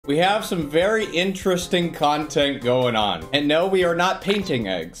We have some very interesting content going on. And no, we are not painting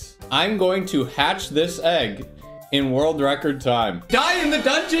eggs. I'm going to hatch this egg in world record time. Die in the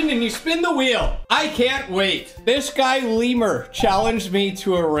dungeon and you spin the wheel. I can't wait. This guy Lemur challenged me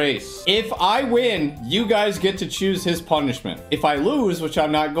to a race. If I win, you guys get to choose his punishment. If I lose, which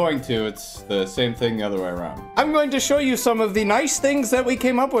I'm not going to, it's the same thing the other way around. I'm going to show you some of the nice things that we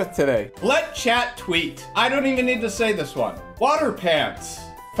came up with today. Let chat tweet. I don't even need to say this one. Water pants.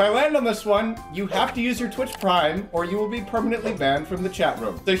 If I land on this one, you have to use your Twitch Prime or you will be permanently banned from the chat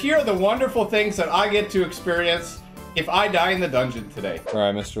room. So here are the wonderful things that I get to experience if I die in the dungeon today. All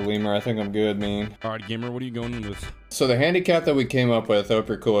right, Mr. Lemur, I think I'm good, man. All right, Gamer, what are you going with? So the handicap that we came up with, I hope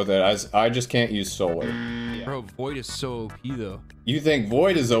you're cool with it, I just can't use solar. Yeah. Bro, Void is so OP, though. You think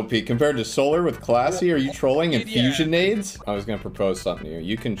Void is OP compared to solar with Classy? Are you trolling and fusion nades? I was gonna propose something to you.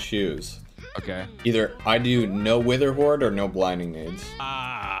 You can choose. Okay. Either I do no Wither Horde or no blinding nades.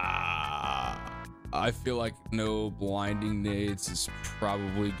 I feel like no blinding nades is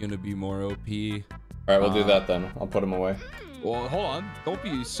probably gonna be more OP. All right, we'll do that then. I'll put them away. Well, hold on. Don't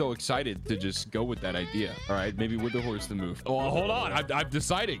be so excited to just go with that idea. All right, maybe Wither Horde's the move. Well, hold on. I'm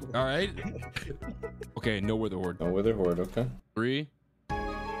deciding. All right. Okay, no Wither Horde. No Wither Horde. Okay. 3,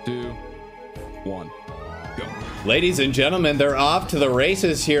 2, 1. Go. Ladies and gentlemen, they're off to the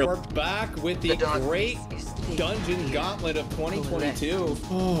races here. We're back with the great dungeon gauntlet of 2022.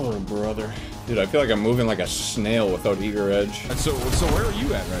 Oh, brother. Dude, I feel like I'm moving like a snail without eager edge. So where are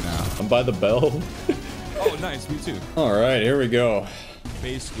you at right now? I'm by the bell. Oh, nice. Me too. All right, here we go.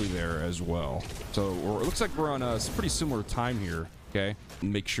 Basically there as well. So it looks like we're on a pretty similar time here. Okay.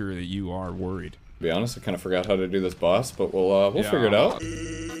 Make sure that you are worried. To be honest, I kind of forgot how to do this boss, but we'll figure it out.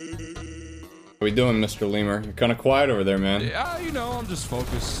 What are we doing, Mr. Lemur? You're kind of quiet over there, man. Yeah, you know, I'm just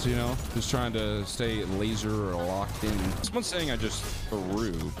focused, you know, just trying to stay laser or locked in. Someone's saying I just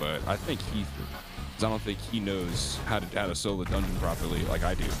threw, but I think he threw. Because I don't think he knows how to solo the dungeon properly like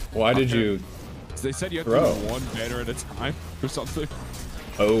I do. Why did you They said you have throw? to do one banner at a time or something.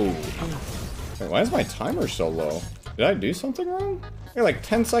 Oh. Wait, why is my timer so low? Did I do something wrong? I got like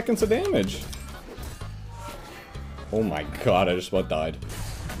 10 seconds of damage. Oh my god, I just about died.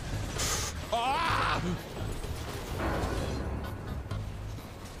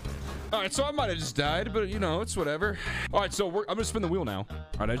 All right, so I might have just died, but you know, it's whatever. All right, so I'm gonna spin the wheel now.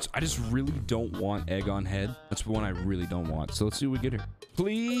 All right, I just really don't want egg on head. That's the one I really don't want. So let's see what we get here.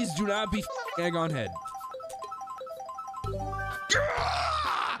 Please do not be egg on head.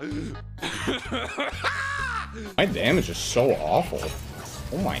 My damage is so awful.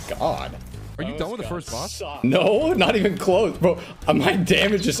 Oh my god. Are you done with the first boss? No, not even close, bro. My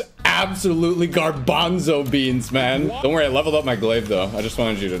damage is absolutely garbanzo beans, man. What? Don't worry, I leveled up my glaive though. I just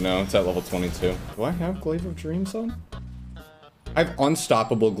wanted you to know it's at level 22. Do I have Glaive of Dreams on? I have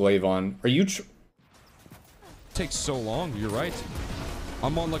Unstoppable Glaive on. Are you? It takes so long. You're right.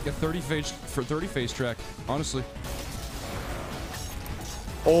 I'm on like a 30 phase track, honestly.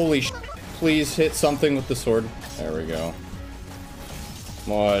 Holy sh! Please hit something with the sword. There we go.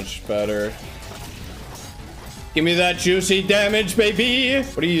 Much better. Give me that juicy damage, baby!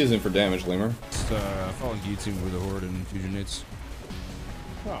 What are you using for damage, Lemur? Just following YouTube with the Horde and Fusion Nades.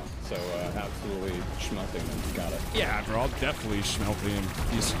 Oh, so absolutely schmelting him. Got it. Yeah, bro, I'll definitely schmelting him.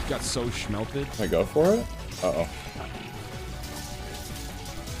 He's got so schmelted. Can I go for it? Uh-oh.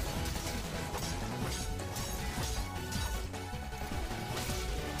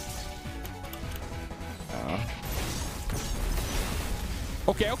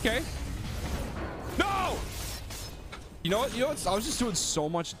 Okay. No! You know what? I was just doing so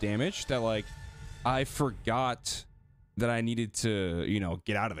much damage that, like, I forgot that I needed to, you know,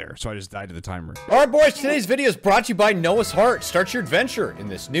 get out of there. So I just died to the timer. All right, boys, today's video is brought to you by Noah's Heart. Start your adventure in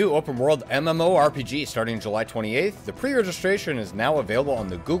this new open world MMORPG starting July 28th. The pre-registration is now available on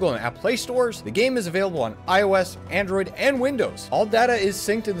the Google and Apple Play stores. The game is available on iOS, Android, and Windows. All data is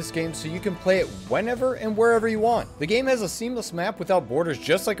synced in this game so you can play it whenever and wherever you want. The game has a seamless map without borders,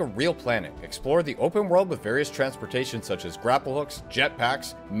 just like a real planet. Explore the open world with various transportation such as grapple hooks,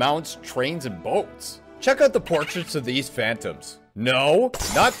 jetpacks, mounts, trains, and boats. Check out the portraits of these phantoms. No,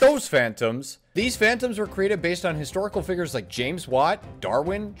 not those phantoms. These phantoms were created based on historical figures like James Watt,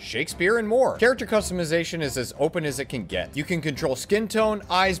 Darwin, Shakespeare, and more. Character customization is as open as it can get. You can control skin tone,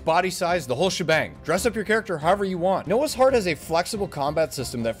 eyes, body size, the whole shebang. Dress up your character however you want. Noah's Heart has a flexible combat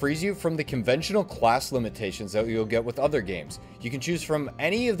system that frees you from the conventional class limitations that you'll get with other games. You can choose from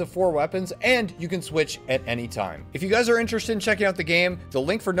any of the 4 weapons, and you can switch at any time. If you guys are interested in checking out the game, the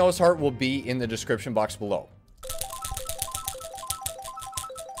link for Noah's Heart will be in the description box below.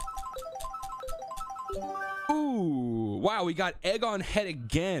 Wow, we got egg on head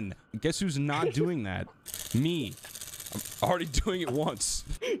again. Guess who's not doing that? Me. I'm already doing it once.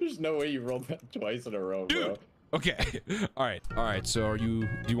 There's no way you rolled that twice in a row, bro. Dude. Okay. All right. So do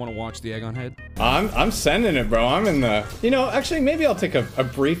you want to watch the egg on head? I'm sending it, bro. I'm in the, actually, maybe I'll take a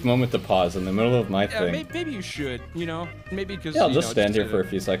brief moment to pause in the middle of my thing. Maybe you should, maybe because, yeah, I'll just stand here for a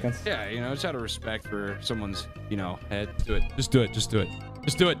few seconds. Yeah, just out of respect for someone's, head. Do it. Just do it. Just do it.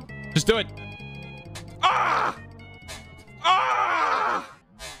 Just do it. Just do it. Ah! Ah!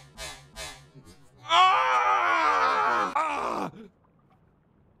 Ah! Ah!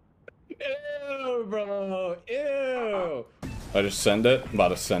 Ew, bro. Ew. I just send it? I'm about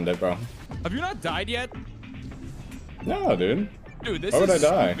to send it, bro. Have you not died yet? No, dude. Dude, this Why would is I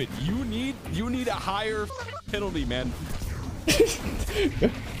die? stupid. You need a higher penalty, man.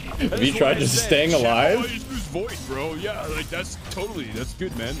 Have you tried just staying alive? Oh, I just use void, bro. Yeah, like that's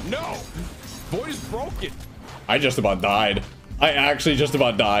good, man. No, void is broken. I just about died. I actually just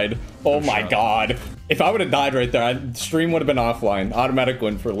about died. Oh my god. If I would have died right there, stream would have been offline. Automatic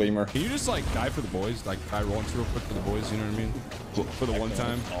win for Lemur. Can you just like die for the boys? Like die rolling real quick for the boys, you know what I mean? For the one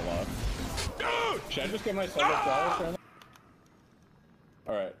time. Dude! Should I just get my $7 right now?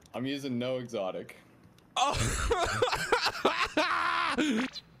 Alright, I'm using no exotic. Oh.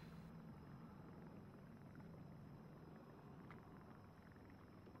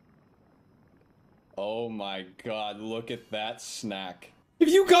 Oh my god, look at that snack. Have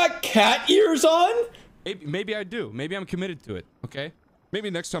you got cat ears on? Maybe I do. Maybe I'm committed to it. Okay. Maybe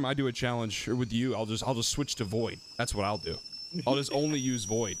next time I do a challenge or with you, I'll just switch to void. That's what I'll do. I'll just only use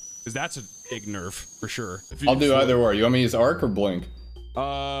void because that's a big nerf for sure. I'll do either or. You want me to use arc or blink?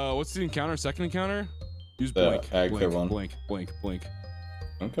 What's the encounter? Second encounter? Use blink. Blink.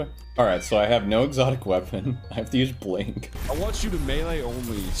 Okay. All right. So I have no exotic weapon. I have to use blink. I want you to melee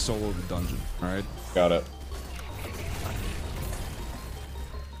only solo the dungeon. All right. Got it.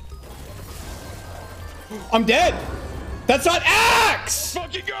 I'm dead. That's not axe.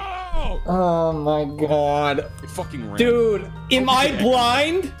 Fucking go! Oh my god. It fucking ran. Dude, am I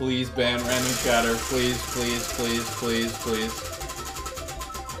blind? Please ban random chatter. Please, please, please, please, please.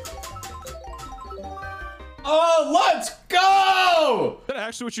 Oh, let's go! Is that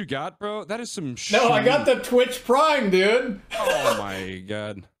actually what you got, bro? That is some shit. No, I got the Twitch Prime, dude. Oh my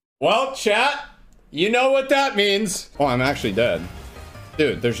god. Well, chat, you know what that means. Oh, I'm actually dead.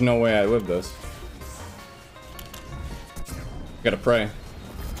 Dude, there's no way I live this. Gotta pray.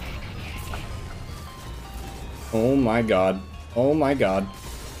 Oh my god. Oh my god.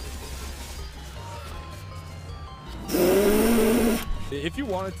 If you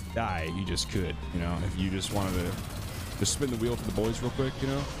wanted to die, you just could, if you just wanted to just spin the wheel for the boys real quick,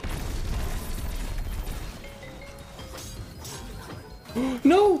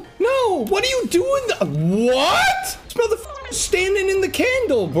 No, no, what are you doing? What? This motherfucker's standing in the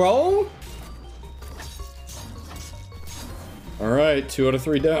candle, bro. All right, 2 out of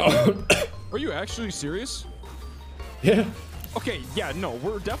 3 down. Are you actually serious? Yeah. Okay, yeah, no,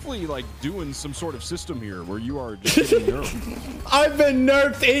 we're definitely like doing some sort of system here where you are just getting nerfed. I've been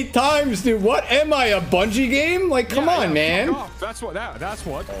nerfed 8 times, dude. What am I, a Bungie game? Like, come on, man. That's what. That's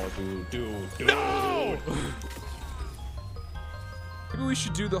what. Oh, dude. No! Maybe we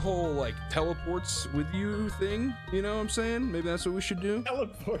should do the whole like teleports with you thing. You know what I'm saying? Maybe that's what we should do.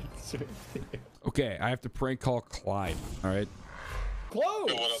 Teleports. Okay, I have to prank call Clyde. All right.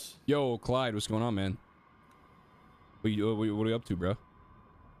 Close. Yo, Clyde, what's going on, man? What are you up to, bro?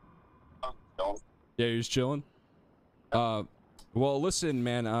 Yeah, you're just chilling. Well, listen,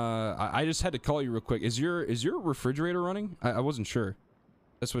 man. I just had to call you real quick. Is your refrigerator running? I wasn't sure.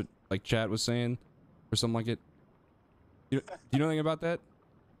 That's what like chat was saying, or something like it. Do you know anything about that?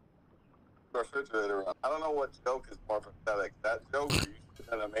 Refrigerator run. I don't know what joke is more pathetic. That joke you should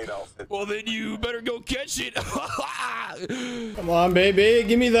have made outfit. Well, then you better go catch it. Come on, baby,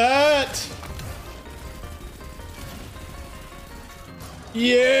 give me that.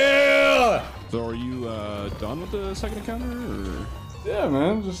 Yeah. So are you done with the second encounter? Or? Yeah,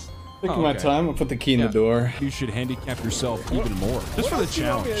 man. Just taking my time. I'll put the key in the door. You should handicap yourself even more. Just for the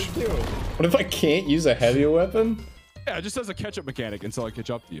challenge. What if I can't use a heavy weapon? Yeah, just as a catch-up mechanic until I catch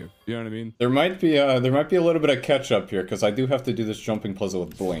up to you. You know what I mean? There might be a little bit of catch up here because I do have to do this jumping puzzle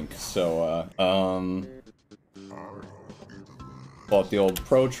with Blink. So pull out the old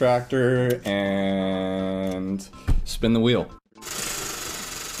protractor and spin the wheel.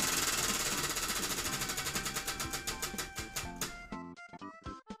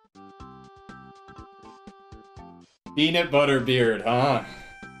 Peanut butter beard, huh?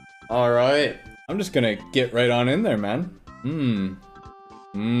 All right. I'm just gonna get right on in there, man.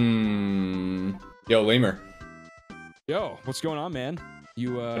 Yo, Lemur. Yo, what's going on, man?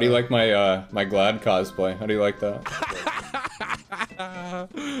 You How do you like my my Glad cosplay? How do you like that?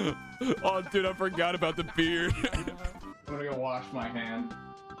 Oh, dude, I forgot about the beard. I'm gonna go wash my hand.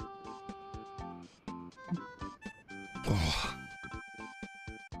 Oh.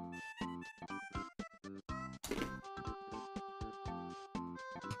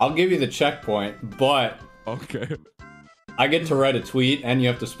 I'll give you the checkpoint, but Okay. I get to write a tweet and you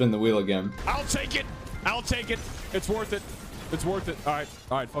have to spin the wheel again. I'll take it. I'll take it. It's worth it. It's worth it. All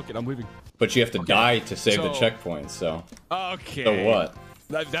right, fuck it. I'm leaving. But you have to die to save the So- checkpoint, so. Okay. So what?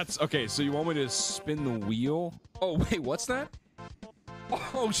 That's okay. So you want me to spin the wheel? Oh wait, what's that?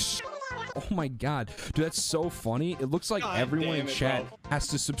 Oh shit. Oh my god, dude, that's so funny. It looks like everyone in chat has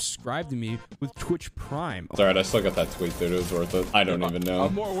to subscribe to me with Twitch Prime. It's alright, I still got that tweet, dude. It was worth it. I don't even know.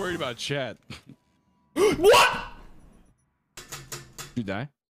 I'm more worried about chat. What? You die?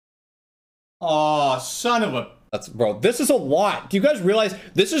 Oh, son of a... That's, bro, this is a lot. Do you guys realize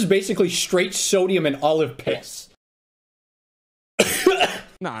this is basically straight sodium and olive piss?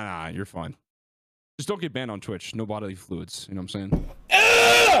 Nah, you're fine. Just don't get banned on Twitch. No bodily fluids. You know what I'm saying?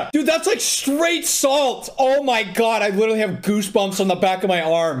 Dude, that's like straight salt. Oh my god, I literally have goosebumps on the back of my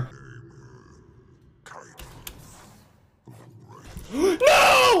arm.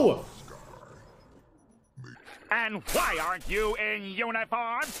 No! And why aren't you in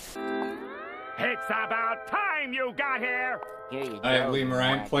uniform? It's about time you got here. Alright, Lemur,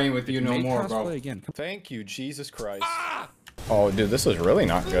 I ain't playing with you no Make more, cosplay bro. again. Thank you, Jesus Christ. Ah! Oh, dude, this is really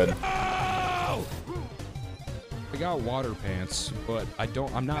not good. Oh! I got water pants, but I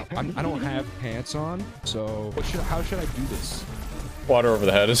don't have pants on. So how should I do this? Water over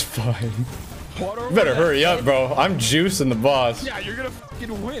the head is fine. Water over Better the hurry head? up, bro. I'm juicing the boss. Yeah, you're gonna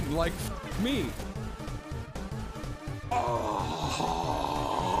fucking win, like me.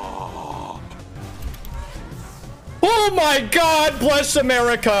 Oh my god, bless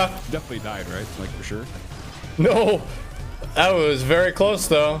America. Definitely died, right? Like for sure. No, that was very close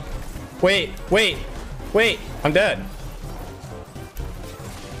though. Wait, I'm dead.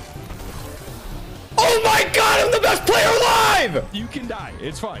 Oh my god, I'm the best player alive! You can die.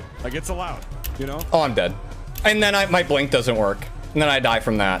 It's fine. Like it's allowed. You know? Oh, I'm dead. And then my blink doesn't work. And then I die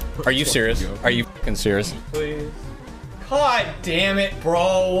from that. Are you serious? Are you fucking serious? Please. God damn it,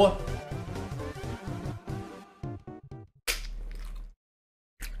 bro.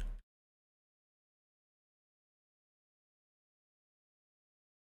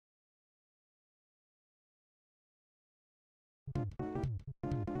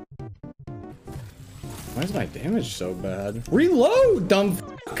 Why is my damage so bad? Reload, dumb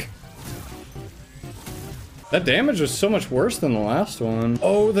fuck. That damage was so much worse than the last one.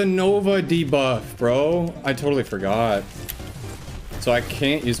 Oh, the Nova debuff, bro. I totally forgot. So I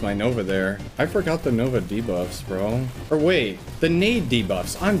can't use my Nova there. I forgot the Nova debuffs, bro. Or wait, the nade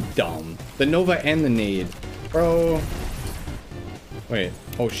debuffs. I'm dumb. The Nova and the nade. Bro. Wait.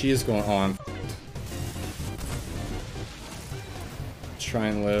 Oh, she is going on. Let's try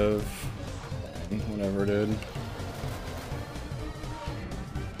and live. Whatever, dude.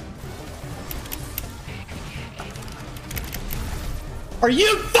 Are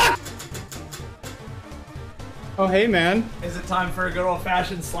you fuck? Oh, hey, man. Is it time for a good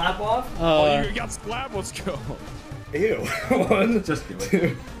old-fashioned slap-off? Oh, you got slab. Let's go. Ew. One. Just do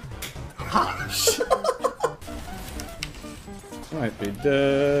it. Might be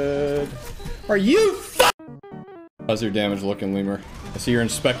dead. Are you fuck? How's your damage looking, Lemur? I see you're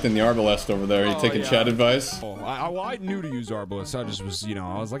inspecting the Arbalest over there. Are you taking yeah. chat advice? Oh, I knew to use Arbalest. I just was,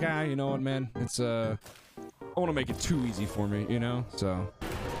 I was like, you know what, man? It's I want to make it too easy for me, you know? So.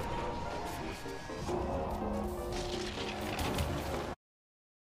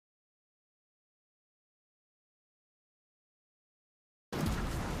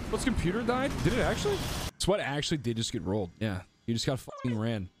 What's computer died? Did it actually? Sweat actually did just get rolled. Yeah. You just got fucking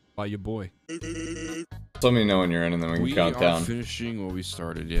ran by your boy. Let me know when you're in and then we can count down. Finishing what we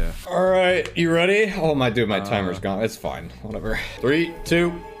started, yeah. All right, you ready? Oh my dude, my timer's gone. It's fine. Whatever. 3, 2,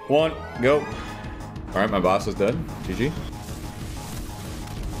 1, go. All right, my boss is dead. GG.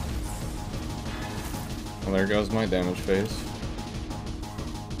 Well, there goes my damage phase.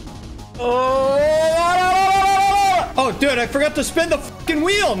 Oh, dude, I forgot to spin the fucking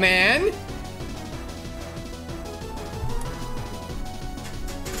wheel, man.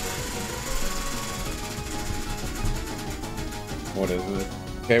 What is it?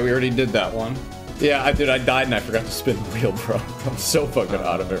 Okay, we already did that one. Yeah, I died and I forgot to spin the wheel, bro. I'm so fucking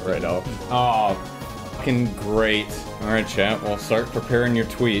out of it right now. Oh, fucking great. All right, chat, we'll start preparing your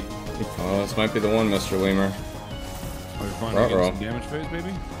tweet. Oh, this might be the one, Mr. Lemur. Are you finally getting some damage phase,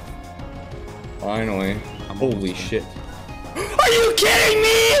 baby? Finally. Holy shit. Are you kidding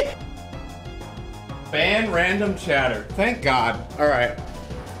me? Ban random chatter. Thank God. All right.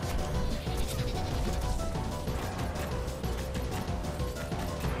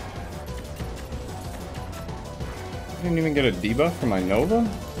 I didn't even get a debuff for my Nova?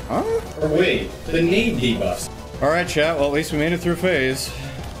 Huh? Or wait, the nade debuffs. All right, chat. Well, at least we made it through phase.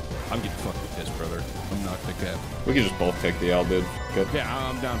 I'm getting fucked with this, brother. I'm not gonna cap. We could just both take the L, dude. Good. Yeah,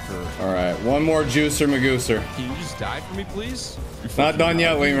 I'm down for. All right, one more juicer magooser. Can you just die for me, please? Not done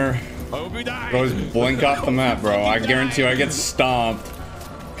yet, Lemur. I hope you die. Bro, just blink off the map, bro. I guarantee you I get stomped.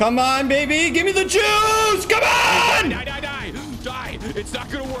 Come on, baby. Give me the juice. Come on. Die, die, die. Die. It's not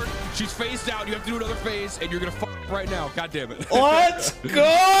gonna work. She's phased out. You have to do another phase, and you're gonna fuck right now. God damn it. Let's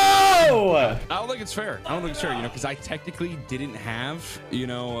go. I don't think it's fair. I don't think it's fair, you know, because I technically didn't have, you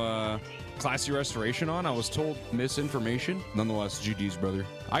know, classy restoration on. I was told misinformation. Nonetheless, GG's, brother.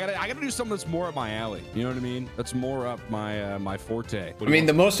 I gotta do something that's more up my alley. You know what I mean? That's more up my my forte. I mean,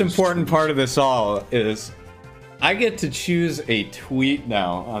 the most important part of this all is I get to choose a tweet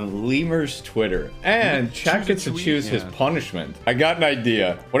now on Lemur's Twitter, and chat gets to choose his punishment. I got an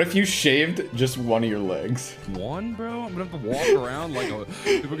idea. What if you shaved just one of your legs? One, bro? I'm gonna have to walk around like a...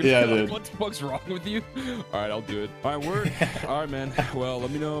 Yeah, dude. What the fuck's wrong with you? All right, I'll do it. All right, word. All right, man. Well,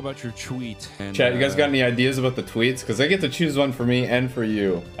 let me know about your tweet. And, chat, you guys got any ideas about the tweets? Because I get to choose one for me and for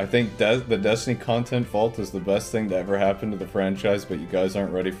you. I think the Destiny content vault is the best thing to ever happen to the franchise, but you guys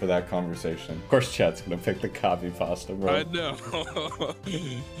aren't ready for that conversation. Of course, chat's gonna pick the copy pasta, bro. I know.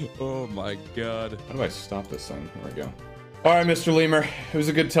 Oh my god. How do I stop this thing? There we go. All right, Mr. Lemur. It was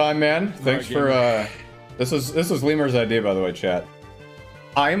a good time, man. Thanks for this was Lemur's idea, by the way, chat.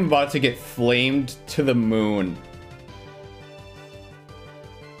 I'm about to get flamed to the moon.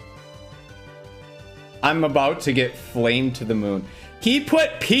 I'm about to get flamed to the moon. He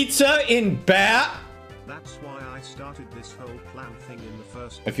put pizza in bat. That's why I started this whole plan thing in the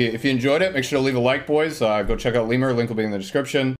first. If you enjoyed it, make sure to leave a like, boys. Go check out Lemur. Link will be in the description.